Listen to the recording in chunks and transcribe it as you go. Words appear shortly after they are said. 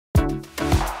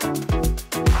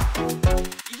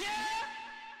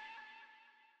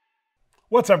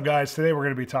What's up, guys? Today we're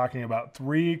going to be talking about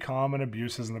 3 common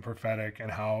abuses in the prophetic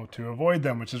and how to avoid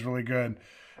them, which is really good.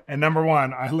 And number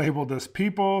 1, I labeled this: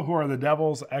 people who are the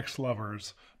devil's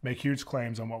ex-lovers make huge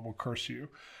claims on what will curse you.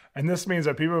 And this means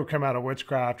that people who come out of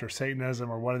witchcraft or Satanism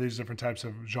or one of these different types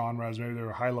of genres, maybe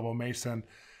they're a high-level Mason,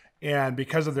 and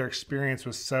because of their experience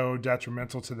was so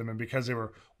detrimental to them, and because they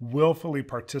were willfully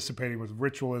participating with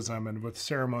ritualism and with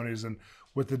ceremonies and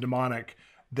with the demonic,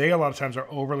 they a lot of times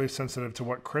are overly sensitive to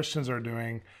what Christians are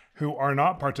doing who are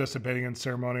not participating in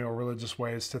ceremonial or religious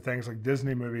ways, to things like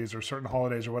Disney movies or certain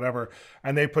holidays or whatever.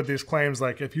 And they put these claims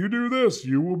like, if you do this,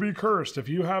 you will be cursed. If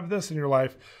you have this in your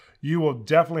life, you will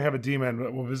definitely have a demon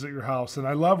that will visit your house. And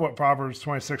I love what Proverbs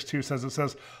 26:2 says. It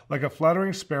says, like a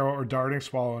fluttering sparrow or darting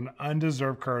swallow, an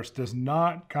undeserved curse does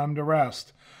not come to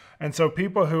rest. And so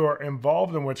people who are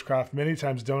involved in witchcraft many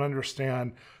times don't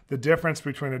understand the difference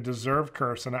between a deserved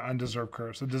curse and an undeserved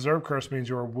curse. A deserved curse means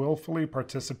you are willfully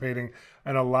participating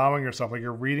and allowing yourself, like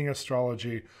you're reading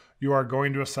astrology, you are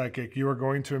going to a psychic, you are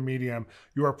going to a medium,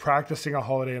 you are practicing a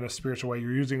holiday in a spiritual way,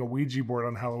 you're using a Ouija board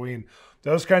on Halloween.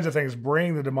 Those kinds of things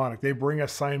bring the demonic. They bring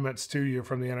assignments to you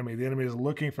from the enemy. The enemy is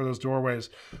looking for those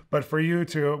doorways. But for you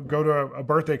to go to a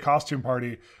birthday costume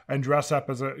party and dress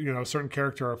up as a certain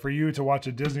character, or for you to watch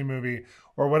a Disney movie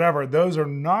or whatever, those are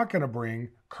not going to bring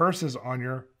curses on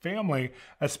your family,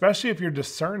 especially if you're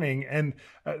discerning. And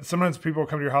sometimes people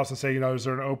come to your house and say, is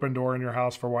there an open door in your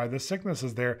house for why this sickness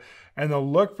is there? And they'll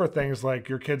look for things like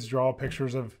your kids draw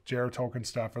pictures of J.R. Tolkien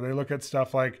stuff, or they look at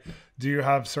stuff like, do you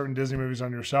have certain Disney movies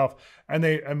on your shelf? And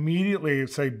they immediately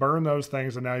say, burn those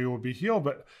things and now you will be healed.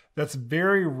 But that's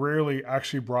very rarely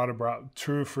actually brought about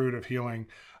true fruit of healing.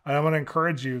 And I'm going to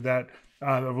encourage you that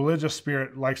the religious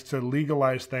spirit likes to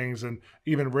legalize things and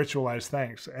even ritualize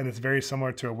things. And it's very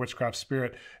similar to a witchcraft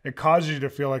spirit. It causes you to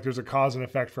feel like there's a cause and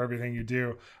effect for everything you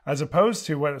do, as opposed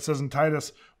to what it says in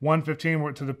Titus 1:15,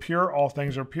 where to the pure, all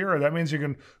things are pure. That means you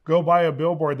can go buy a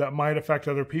billboard that might affect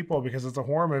other people because it's a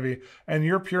horror movie, and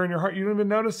you're pure in your heart. You don't even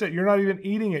notice it. You're not even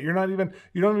eating it. You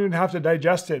don't even have to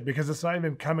digest it because it's not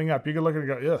even coming up. You can look at it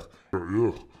and go, ugh.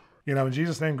 Ugh. In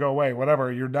Jesus' name, go away,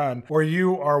 whatever, you're done. Or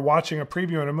you are watching a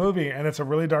preview in a movie and it's a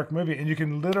really dark movie and you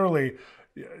can literally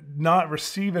not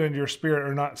receive it into your spirit,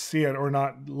 or not see it, or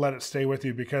not let it stay with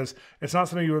you, because it's not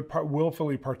something you would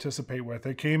willfully participate with.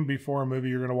 It came before a movie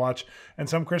you're going to watch. And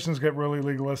some Christians get really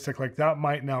legalistic, like that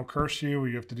might now curse you.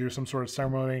 You have to do some sort of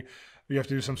ceremony. You have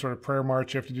to do some sort of prayer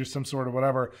march. You have to do some sort of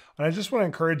whatever. And I just want to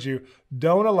encourage you,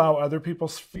 don't allow other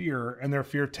people's fear and their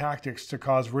fear tactics to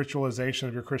cause ritualization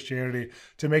of your Christianity,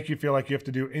 to make you feel like you have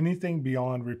to do anything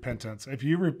beyond repentance. If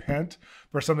you repent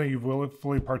for something you've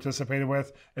willfully participated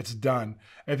with, it's done.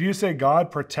 If you say,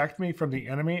 God, protect me from the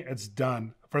enemy, it's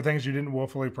done. For things you didn't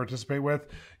willfully participate with,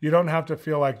 you don't have to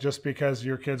feel like just because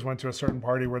your kids went to a certain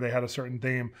party where they had a certain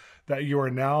theme that you are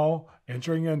now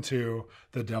entering into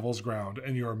the devil's ground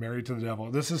and you are married to the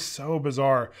devil. This is so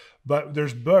bizarre, but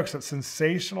there's books that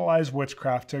sensationalize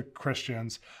witchcraft to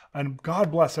Christians. And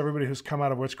God bless everybody who's come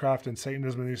out of witchcraft and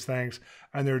Satanism and these things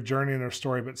and their journey and their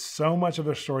story. But so much of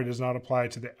their story does not apply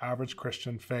to the average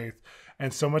Christian faith.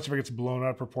 And so much of it gets blown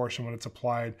out of proportion when it's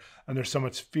applied. And there's so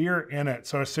much fear in it.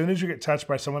 So as soon as you get touched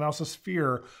by someone else's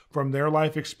fear from their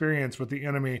life experience with the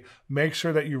enemy, make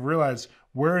sure that you realize,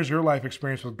 where is your life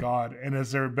experience with God? And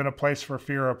has there been a place for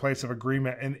fear, a place of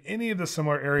agreement in any of the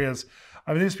similar areas?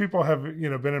 I mean, these people have,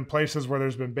 been in places where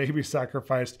there's been baby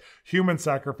sacrificed, human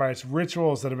sacrifice,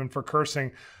 rituals that have been for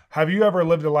cursing. Have you ever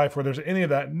lived a life where there's any of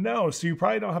that? No. So you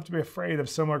probably don't have to be afraid of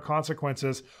similar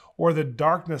consequences or the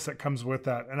darkness that comes with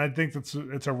that. And I think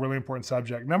it's a really important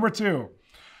subject. Number 2,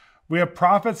 we have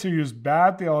prophets who use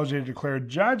bad theology to declare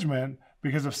judgment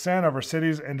because of sin over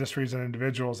cities, industries, and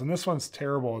individuals. And this one's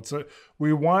terrible.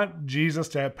 We want Jesus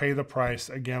to pay the price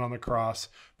again on the cross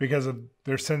because of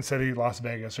their Sin City, Las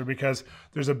Vegas, or because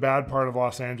there's a bad part of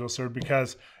Los Angeles, or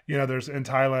because, there's in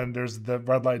Thailand, there's the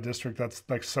red light district that's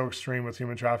like so extreme with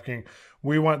human trafficking.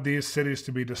 We want these cities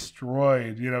to be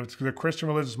destroyed. The Christian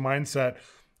religious mindset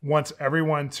wants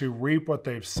everyone to reap what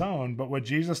they've sown. But what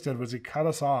Jesus did was he cut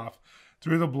us off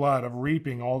through the blood of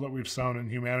reaping all that we've sown in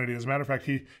humanity. As a matter of fact,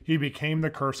 he became the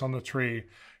curse on the tree.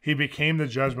 He became the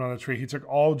judgment on the tree. He took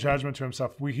all judgment to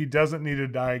himself. He doesn't need to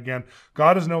die again.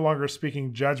 God is no longer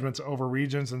speaking judgments over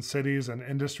regions and cities and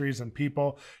industries and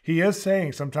people. He is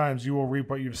saying sometimes you will reap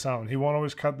what you've sown. He won't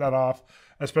always cut that off,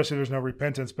 especially if there's no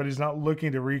repentance, but he's not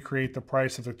looking to recreate the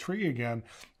price of the tree again.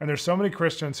 And there's so many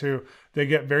Christians who they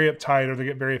get very uptight or they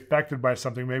get very affected by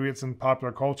something. Maybe it's in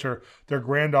popular culture. Their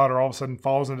granddaughter all of a sudden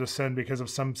falls into sin because of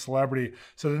some celebrity.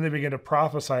 So then they begin to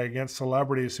prophesy against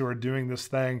celebrities who are doing this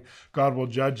thing. God will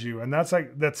judge you. And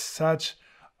that's such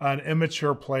an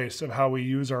immature place of how we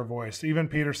use our voice. Even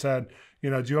Peter said, do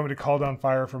you want me to call down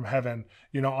fire from heaven,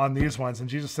 on these ones? And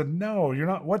Jesus said, no, you're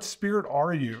not. What spirit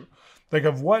are you? Like,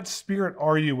 of what spirit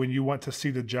are you when you want to see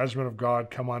the judgment of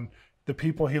God come on the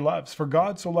people he loves? For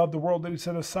God so loved the world that he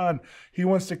sent his son. He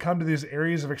wants to come to these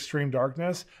areas of extreme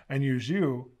darkness and use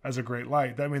you as a great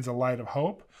light. That means a light of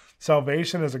hope.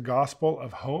 Salvation is a gospel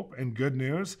of hope and good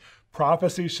news.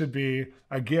 Prophecy should be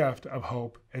a gift of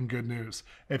hope and good news.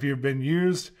 If you've been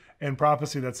used in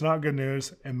prophecy that's not good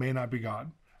news, it may not be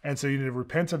God. And so you need to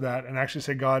repent of that and actually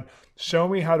say, God, show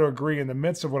me how to agree in the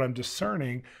midst of what I'm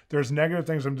discerning. There's negative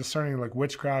things I'm discerning, like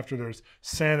witchcraft, or there's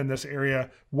sin in this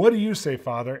area. What do you say,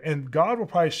 Father? And God will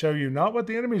probably show you not what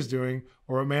the enemy's doing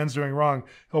or what man's doing wrong.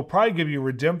 He'll probably give you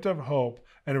redemptive hope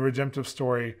and a redemptive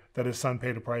story that his son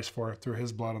paid a price for through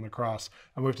his blood on the cross.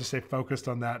 And we have to stay focused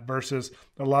on that versus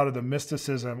a lot of the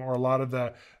mysticism or a lot of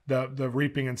the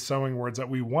reaping and sowing words that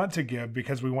we want to give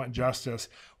because we want justice.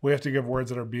 We have to give words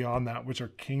that are beyond that, which are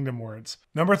kingdom words.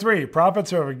 Number 3,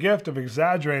 prophets have a gift of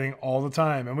exaggerating all the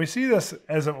time. And we see this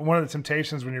as one of the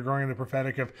temptations when you're growing in the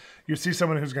prophetic. If you see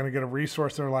someone who's going to get a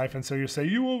resource in their life, and so you say,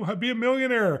 you will be a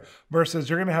millionaire, versus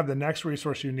you're going to have the next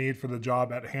resource you need for the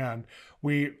job at hand.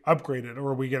 We upgrade it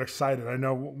or we get excited. I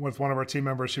know with one of our team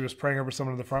members, she was praying over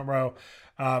someone in the front row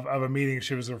of a meeting.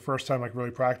 She was her first time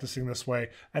really practicing this way.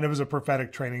 And it was a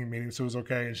prophetic training meeting, so it was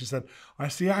okay. And she said, I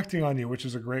see acting on you, which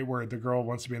is a great word. The girl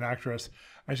wants to be an actress.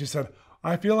 And she said,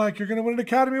 I feel like you're going to win an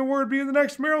Academy Award being the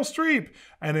next Meryl Streep.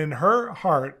 And in her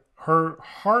heart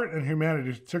and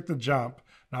humanity took the jump,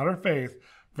 not her faith,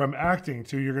 from acting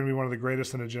to you're going to be one of the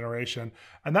greatest in a generation.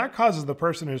 And that causes the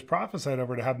person who's prophesied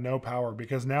over to have no power,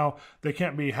 because now they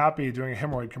can't be happy doing a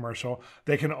hemorrhoid commercial.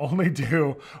 They can only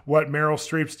do what Meryl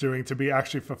Streep's doing to be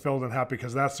actually fulfilled and happy,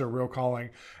 because that's their real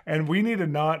calling. And we need to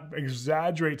not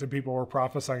exaggerate to people we're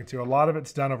prophesying to. A lot of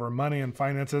it's done over money and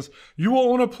finances. You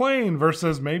will own a plane,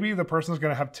 versus maybe the person's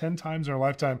going to have 10 times in their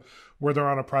lifetime where they're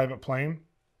on a private plane.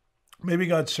 Maybe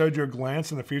God showed you a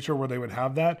glance in the future where they would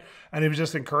have that. And he was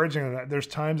just encouraging them that there's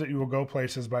times that you will go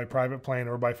places by private plane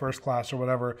or by first class or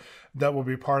whatever that will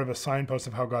be part of a signpost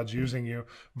of how God's using you,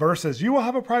 versus you will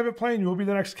have a private plane. You will be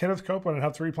the next Kenneth Copeland and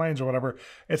have 3 planes or whatever.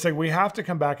 It's like we have to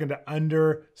come back into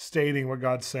understating what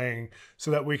God's saying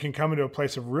so that we can come into a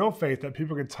place of real faith that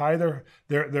people can tie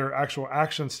their actual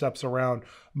action steps around.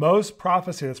 Most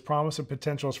prophecy that's promise and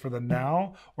potential is for the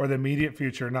now or the immediate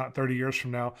future, not 30 years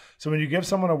from now. So when you give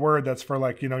someone a word that's for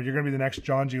you're going to be the next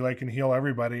John G. Lake and heal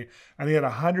everybody, and he had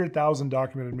 100,000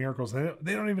 documented miracles.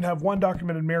 They don't even have one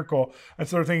documented miracle. And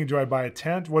so they're thinking, do I buy a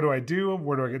tent? What do I do?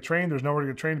 Where do I get trained? There's nowhere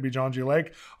to get trained to be John G.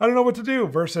 Lake. I don't know what to do.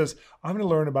 Versus I'm going to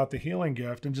learn about the healing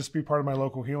gift and just be part of my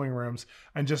local healing rooms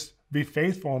and just be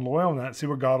faithful and loyal in that, see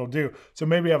what God will do. So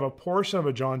maybe I have a portion of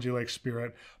a John G. Lake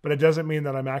spirit, but it doesn't mean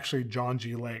that I'm actually John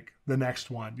G. Lake, the next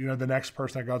one, the next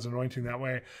person that God's anointing that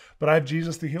way. But I have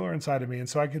Jesus the healer inside of me. And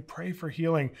so I could pray for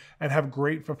healing and have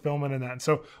great fulfillment in that. And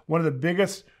so one of the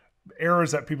biggest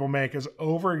errors that people make is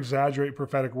over-exaggerate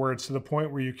prophetic words to the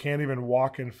point where you can't even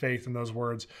walk in faith in those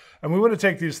words. And we want to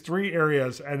take these 3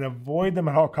 areas and avoid them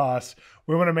at all costs.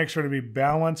 We want to make sure to be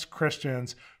balanced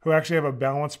Christians who actually have a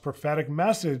balanced prophetic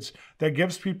message that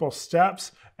gives people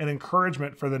steps and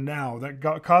encouragement for the now,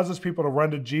 that causes people to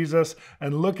run to Jesus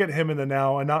and look at him in the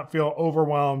now and not feel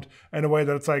overwhelmed in a way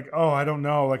that it's like, oh, I don't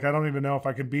know. I don't even know if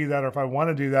I could be that or if I want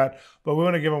to do that. But we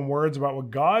want to give them words about what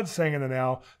God's saying in the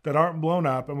now that aren't blown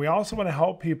up. And we also want to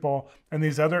help people in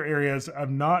these other areas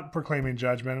of not proclaiming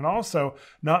judgment and also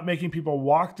not making people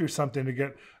walk through something to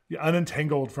get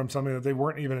unentangled from something that they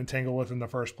weren't even entangled with in the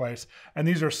first place. And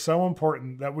these are so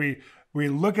important that we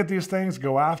look at these things,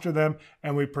 go after them,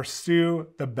 and we pursue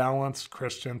the balanced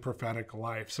Christian prophetic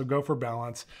life. So go for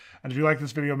balance. And if you like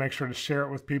this video, make sure to share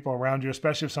it with people around you,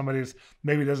 especially if somebody's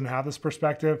maybe doesn't have this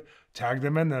perspective. Tag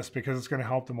them in this because it's going to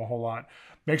help them a whole lot.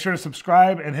 Make sure to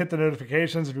subscribe and hit the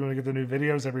notifications if you want to get the new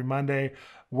videos every Monday.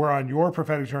 We're on your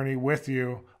prophetic journey with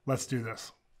you. Let's do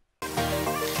this.